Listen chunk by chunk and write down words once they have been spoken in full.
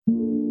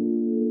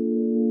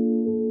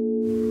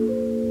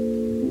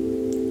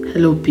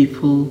Hello,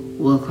 people.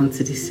 Welcome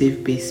to the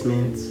Safe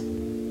Basement.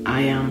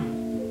 I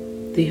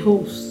am the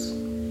host,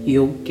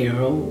 your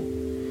girl,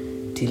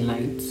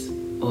 Delight,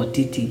 or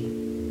Didi,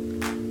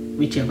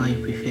 whichever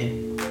you prefer.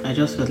 I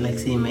just felt like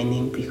saying my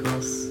name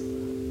because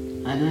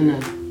I don't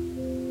know.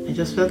 I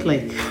just felt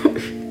like.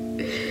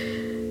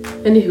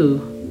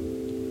 Anywho,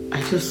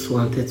 I just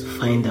wanted to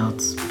find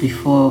out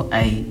before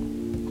I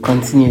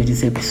continue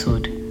this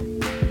episode.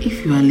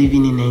 If you are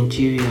living in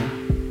Nigeria,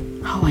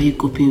 how are you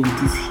coping with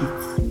this heat?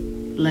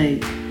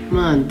 Like,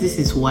 man, this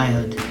is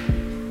wild.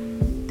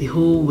 The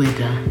whole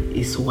weather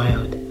is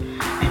wild.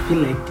 I feel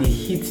like the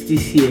heat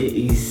this year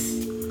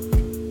is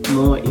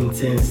more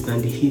intense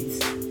than the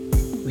heat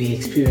we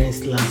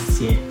experienced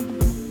last year.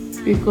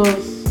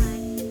 Because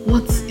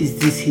what is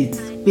this heat?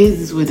 Where is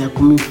this weather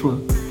coming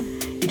from?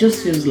 It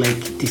just feels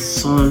like the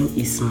sun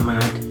is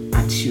mad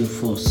at you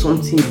for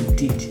something you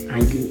did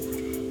and you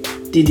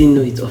didn't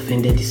know it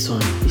offended the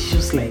sun. It's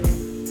just like,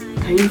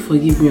 can you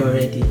forgive me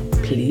already,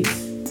 please?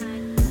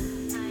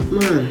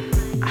 Man,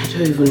 I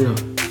don't even know.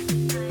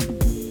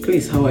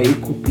 Please, how are you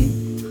coping?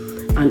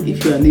 And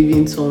if you are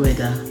living somewhere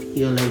that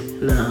you're like,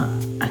 nah,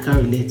 I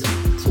can't relate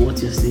to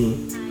what you're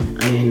saying,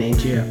 and you're in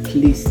Nigeria,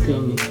 please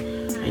tell me.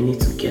 I need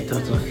to get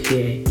out of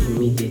here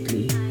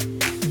immediately.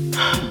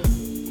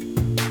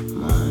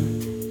 Man,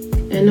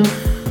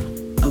 enough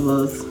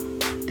about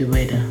the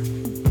weather.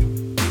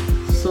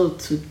 So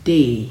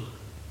today,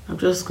 I'm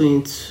just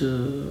going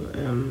to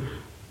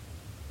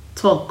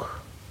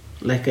talk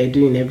like I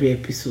do in every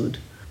episode.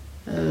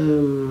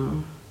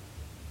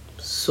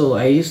 So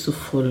I used to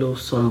follow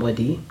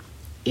somebody,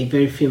 a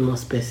very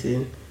famous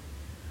person,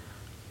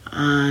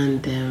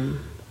 and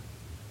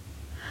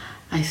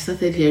I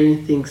started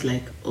hearing things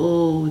like,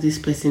 oh, this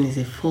person is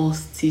a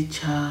false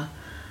teacher,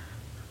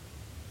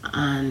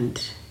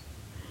 and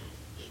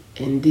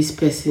this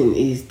person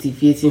is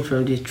deviating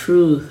from the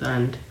truth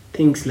and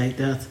things like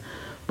that.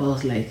 But I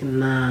was like,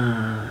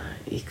 nah,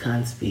 it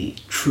can't be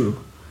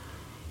true.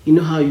 You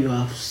know how you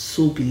have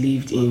so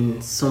believed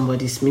in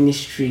somebody's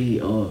ministry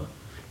or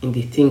in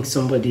the thing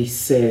somebody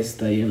says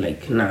that you're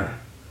like, nah,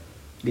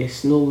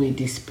 there's no way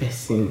this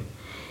person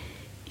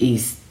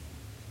is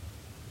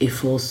a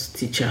false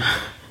teacher.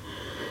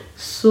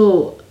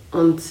 So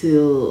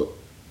until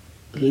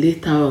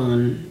later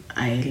on,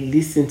 I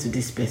listened to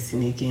this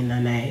person again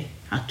and I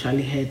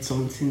actually heard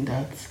something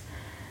that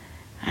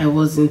I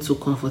wasn't too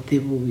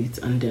comfortable with,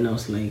 and then I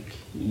was like,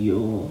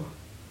 yo,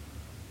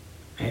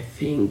 I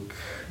think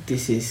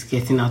this is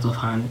getting out of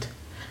hand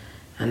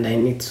and I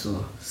need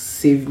to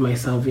save my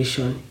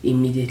salvation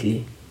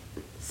immediately.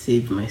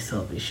 Save my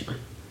salvation.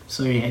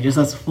 Sorry, I just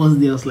had to pause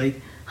there. I was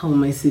like, how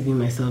am I saving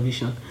my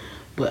salvation?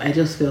 But I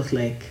just felt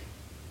like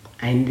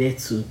I needed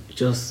to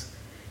just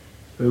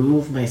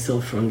remove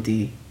myself from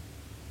the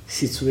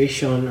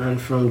situation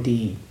and from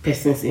the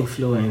person's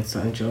influence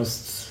and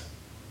just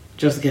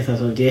get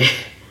out of there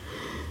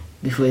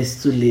before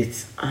it's too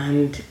late.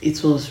 And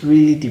it was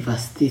really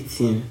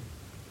devastating.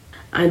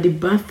 And the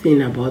bad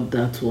thing about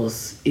that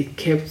was it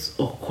kept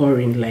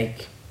occurring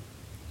like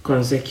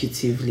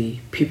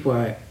consecutively.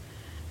 People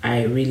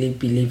I really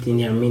believed in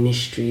their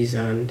ministries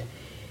and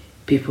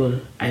people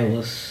I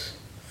was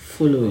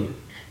following.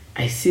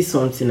 I see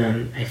something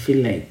and I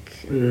feel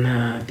like,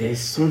 nah, there's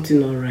something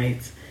not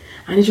right.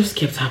 And it just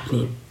kept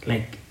happening.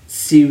 Like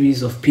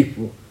series of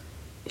people.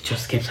 It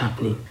just kept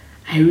happening.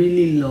 I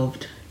really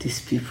loved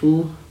these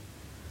people.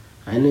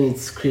 I know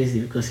it's crazy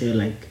because you're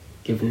like,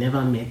 you've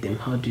never met them.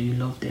 How do you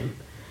love them?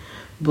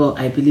 But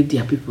I believe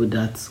there are people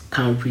that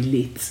can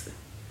relate.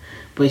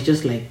 But it's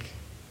just like,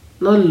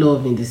 not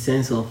love in the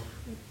sense of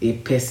a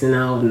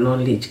personal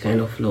knowledge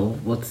kind of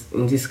love, but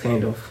in this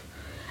kind of,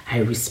 I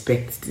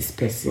respect this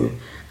person,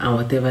 and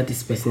whatever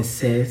this person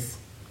says,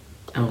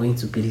 I'm going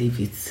to believe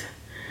it.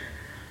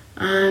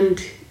 And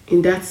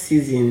in that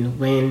season,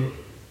 when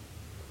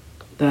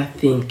that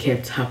thing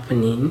kept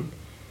happening,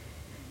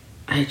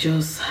 I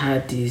just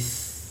had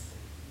this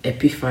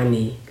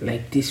epiphany,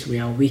 like this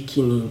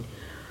reawakening,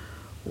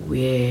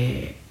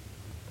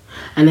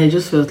 and I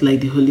just felt like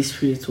the Holy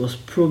Spirit was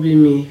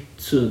probing me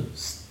to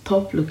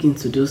stop looking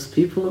to those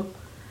people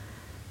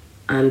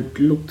and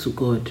look to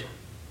God,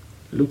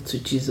 look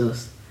to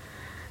Jesus.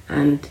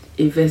 And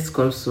a verse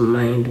comes to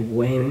mind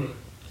when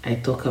I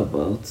talk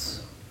about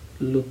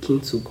looking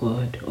to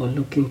God or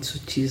looking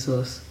to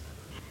Jesus.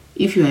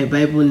 If you are a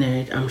Bible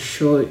nerd, I'm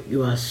sure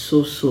you are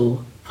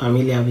so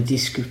familiar with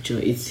this scripture.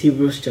 It's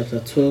Hebrews chapter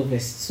 12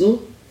 verse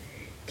 2.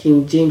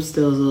 King James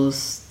tells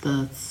us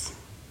that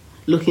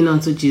looking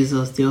unto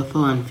Jesus, the author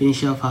and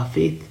finisher of our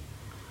faith,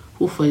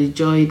 who for the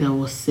joy that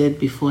was set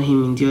before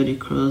him endured the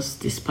cross,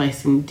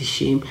 despising the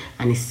shame,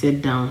 and is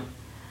set down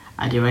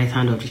at the right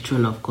hand of the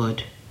throne of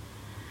God.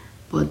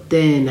 But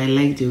then I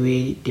like the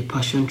way the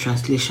Passion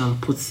Translation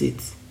puts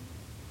it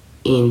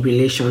in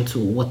relation to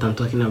what I'm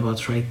talking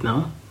about right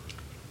now.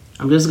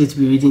 I'm just going to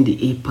be reading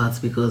the A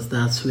part because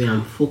that's where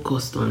I'm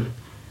focused on,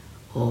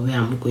 or where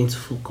I'm going to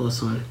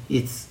focus on.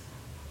 It's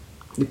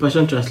the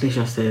Passion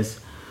Translation says,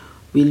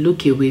 we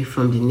look away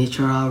from the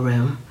natural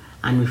realm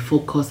and we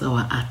focus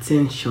our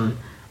attention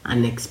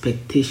and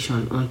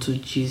expectation unto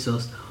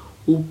Jesus,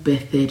 who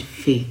birthed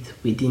faith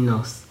within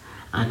us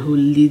and who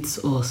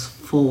leads us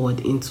forward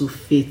into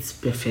faith's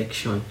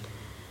perfection.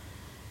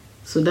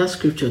 So that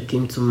scripture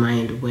came to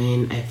mind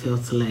when I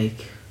felt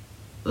like,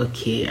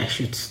 okay, I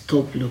should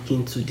stop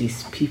looking to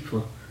these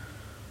people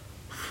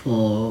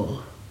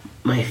for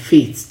my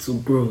faith to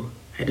grow.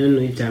 I don't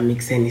know if that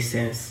makes any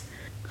sense.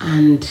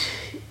 And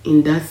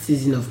in that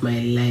season of my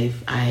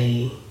life,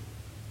 I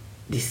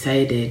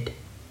decided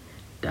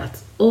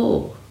that,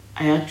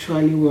 I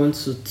actually want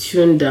to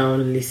tune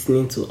down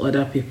listening to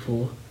other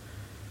people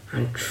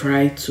and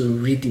try to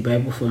read the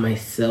Bible for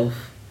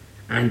myself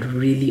and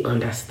really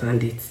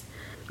understand it.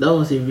 That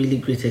was a really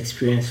great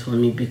experience for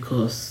me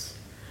because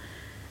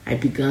I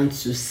began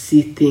to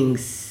see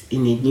things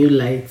in a new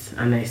light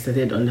and I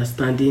started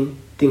understanding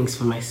things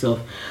for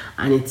myself.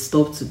 And it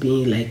stopped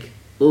being like,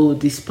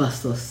 this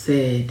pastor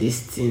said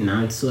this thing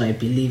and so I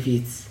believe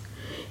it.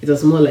 It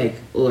was more like,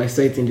 I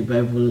saw it in the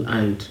Bible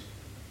and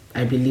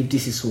I believe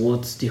this is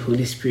what the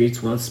Holy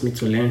Spirit wants me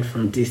to learn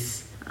from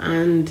this.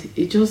 And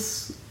it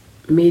just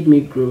made me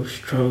grow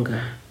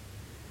stronger.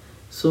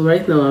 So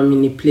right now I'm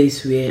in a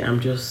place where I'm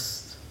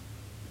just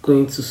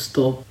going to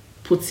stop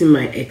putting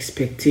my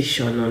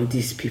expectation on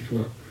these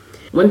people.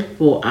 When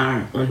people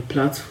are on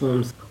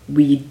platforms,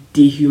 we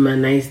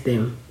dehumanize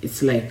them.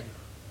 It's like,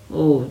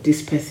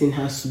 this person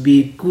has to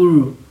be a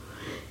guru.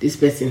 This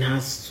person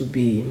has to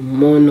be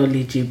more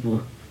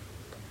knowledgeable.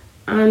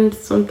 And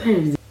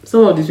sometimes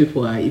some of these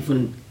people are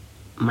even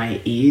my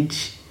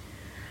age.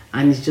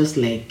 And it's just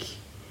like,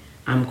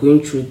 I'm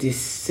going through these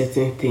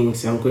certain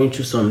things. I'm going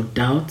through some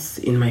doubts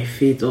in my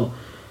faith or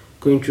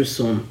going through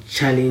some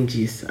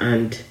challenges.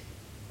 And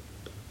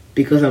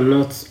because I'm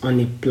not on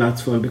a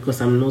platform,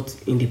 because I'm not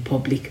in the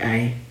public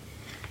eye,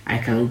 I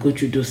can go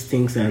through those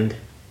things and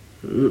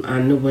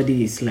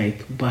nobody is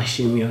like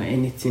bashing me or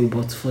anything.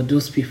 But for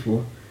those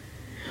people,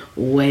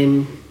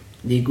 when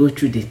they go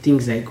through the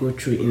things I go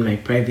through in my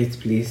private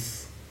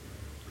place,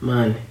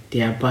 man,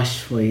 they are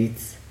bashed for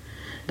it.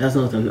 That's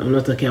not, I'm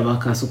not talking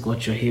about cancel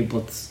culture here,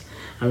 but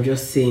I'm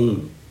just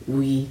saying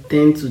we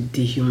tend to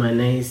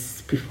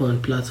dehumanize people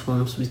on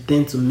platforms. We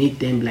tend to make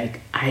them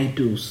like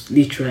idols,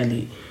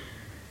 literally.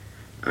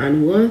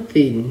 And one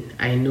thing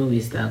I know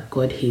is that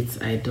God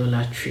hates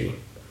idolatry.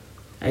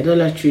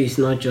 Idolatry is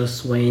not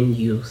just when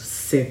you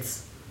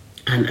set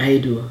an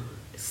idol,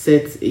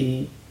 set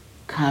a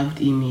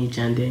carved image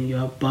and then you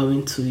are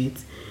bowing to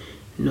it.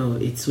 No,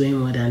 it's way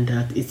more than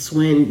that. It's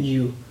when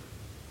you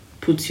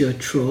put your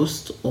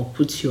trust or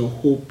put your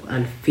hope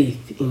and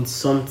faith in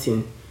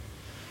something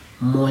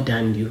more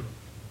than you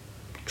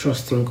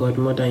trust in God,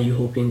 more than you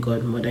hope in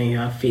God, more than you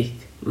have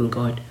faith in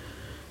God.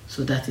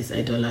 So that is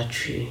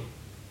idolatry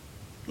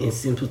in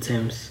simple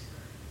terms.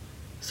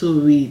 So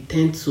we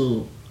tend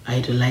to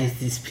idolize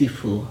these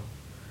people,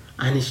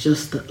 and it's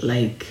just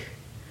like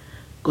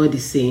God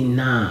is saying,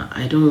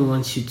 I don't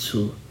want you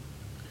to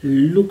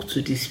look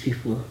to these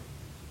people.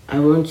 I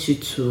want you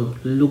to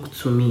look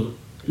to me,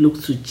 look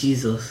to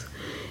Jesus.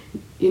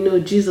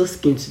 Jesus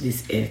came to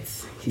this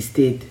earth. He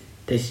stayed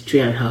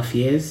 33.5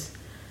 years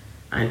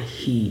and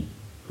he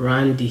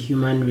ran the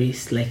human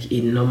race like a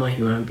normal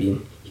human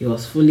being. He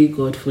was fully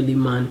God, fully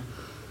man,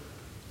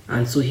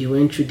 and so he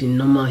went through the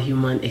normal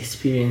human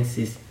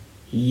experiences,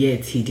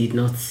 yet he did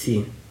not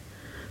sin.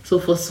 So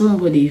for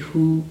somebody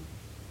who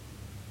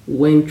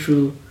went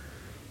through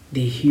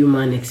the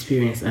human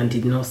experience and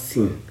did not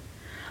sin,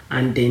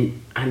 and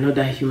then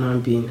another human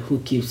being who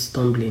keeps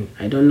stumbling,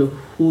 I don't know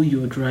who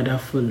you would rather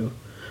follow.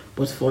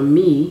 But for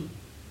me,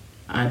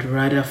 I'd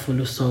rather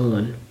follow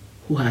someone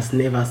who has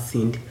never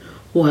sinned,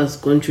 who has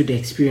gone through the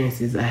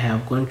experiences I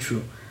have gone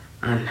through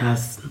and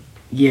has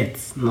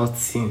yet not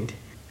sinned.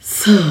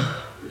 So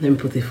let me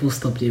put a full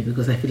stop there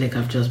because I feel like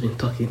I've just been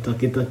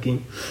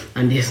talking,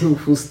 and there's no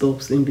full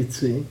stops in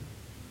between.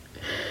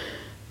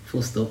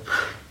 Full stop.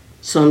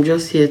 So I'm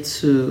just here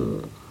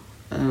to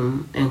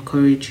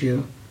encourage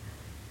you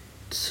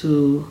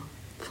to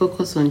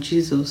focus on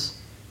Jesus.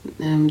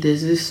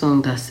 There's this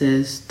song that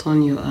says,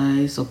 turn your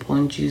eyes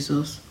upon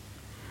Jesus,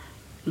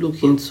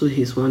 look into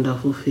his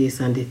wonderful face,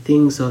 and the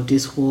things of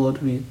this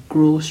world will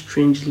grow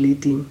strangely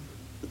dim.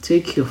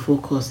 Take your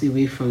focus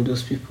away from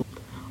those people.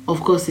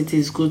 Of course, it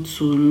is good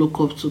to look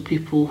up to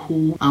people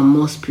who are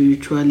more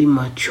spiritually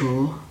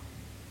mature,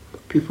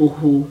 people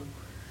who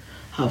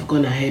have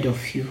gone ahead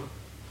of you.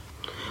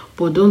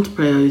 But don't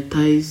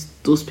prioritize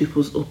those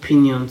people's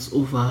opinions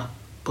over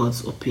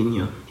God's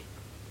opinion.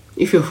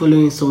 If you're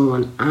following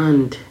someone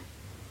and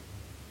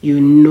you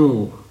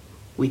know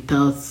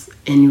without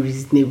any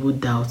reasonable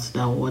doubt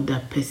that what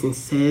that person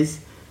says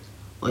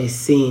or is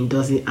saying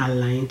doesn't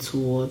align to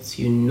what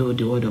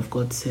the word of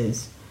God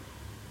says,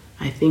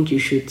 I think you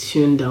should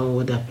tune down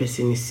what that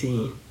person is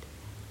saying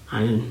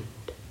and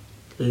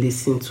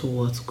listen to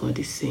what God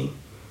is saying.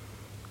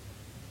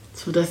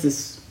 So that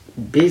is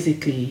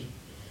basically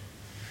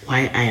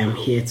why I am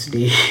here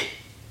today.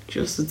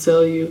 Just to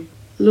tell you,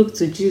 look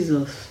to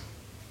Jesus.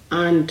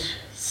 And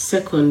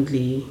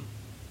secondly,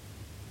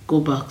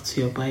 go back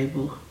to your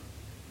Bible.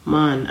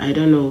 Man, I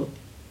don't know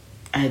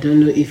I don't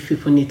know if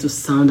people need to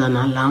sound an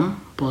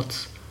alarm,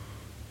 but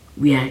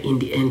we are in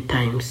the end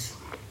times.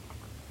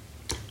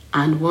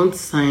 And one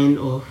sign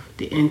of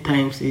the end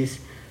times is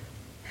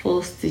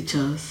false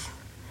teachers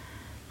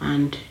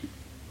and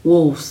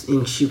wolves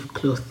in sheep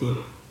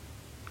clothing.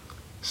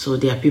 So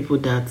there are people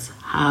that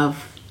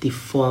have the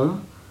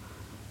form,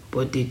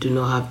 but they do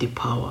not have the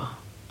power.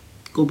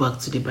 Go back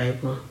to the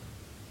Bible.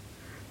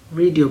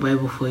 Read your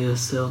Bible for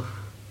yourself.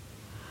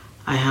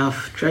 I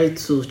have tried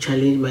to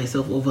challenge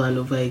myself over and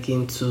over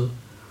again to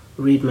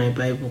read my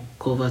Bible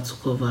cover to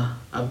cover.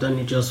 I've done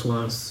it just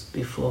once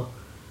before.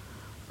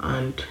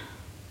 And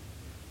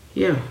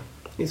yeah,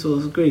 it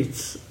was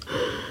great.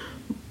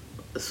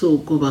 So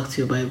go back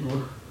to your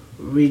Bible.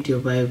 Read your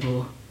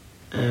Bible.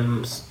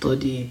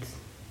 Study it.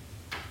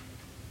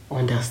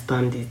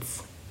 Understand it.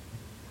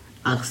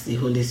 Ask the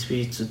Holy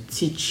Spirit to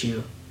teach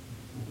you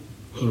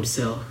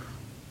himself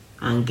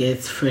and get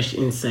fresh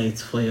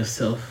insights for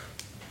yourself.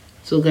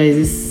 So guys,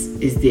 this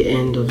is the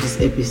end of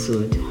this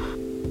episode.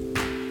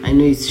 I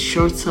know it's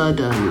shorter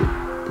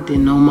than the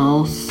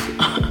normals,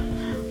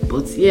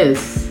 but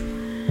yes,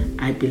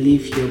 I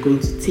believe you're going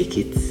to take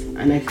it.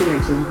 And I feel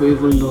like some people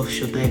even love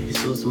shorter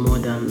episodes more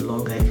than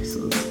longer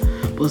episodes.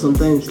 But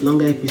sometimes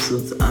longer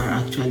episodes are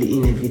actually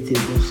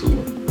inevitable, so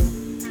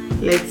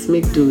let's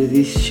make do with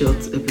this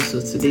short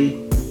episode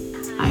today.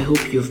 I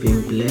hope you've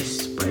been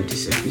blessed by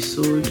this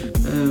episode.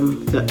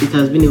 It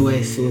has been a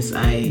while since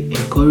I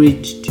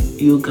encouraged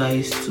you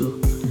guys to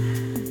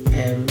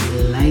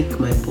like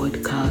my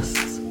podcast,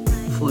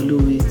 follow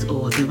it,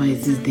 or whatever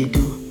it is they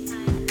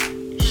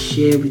do.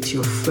 Share with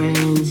your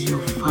friends, your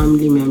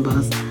family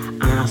members,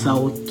 and as I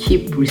will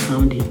keep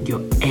resounding,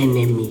 your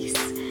enemies.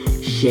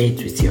 Share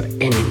it with your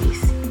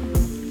enemies.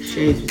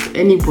 Share it with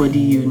anybody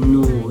you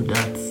know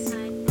that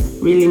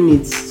really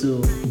needs to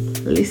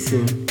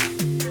listen,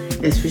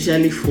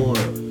 especially for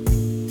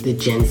the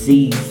Gen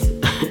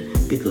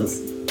Zs,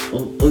 because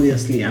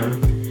obviously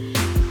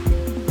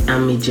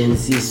I'm a Gen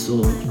Z,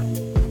 so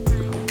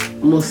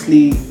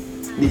mostly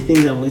the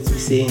things I'm going to be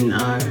saying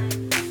are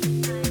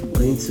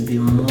going to be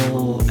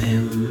more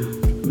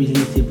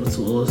relatable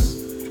to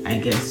us, I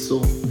guess.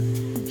 So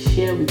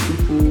share with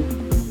people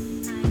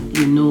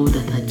you know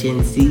that are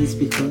Gen Zs,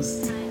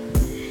 because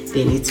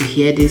they need to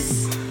hear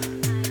this.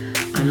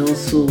 And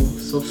also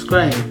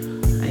subscribe,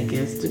 I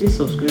guess. Do they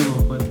subscribe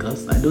on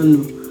podcast? I don't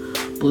know,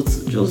 but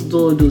just do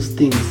all those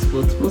things.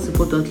 But most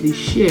importantly,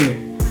 share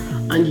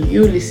and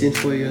you listen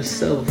for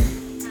yourself.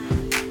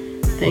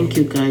 Thank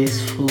you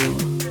guys for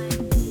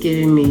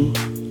giving me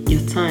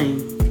your time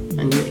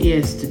and your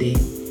ears today.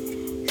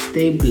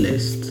 Stay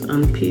blessed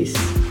and peace.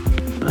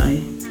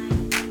 Bye.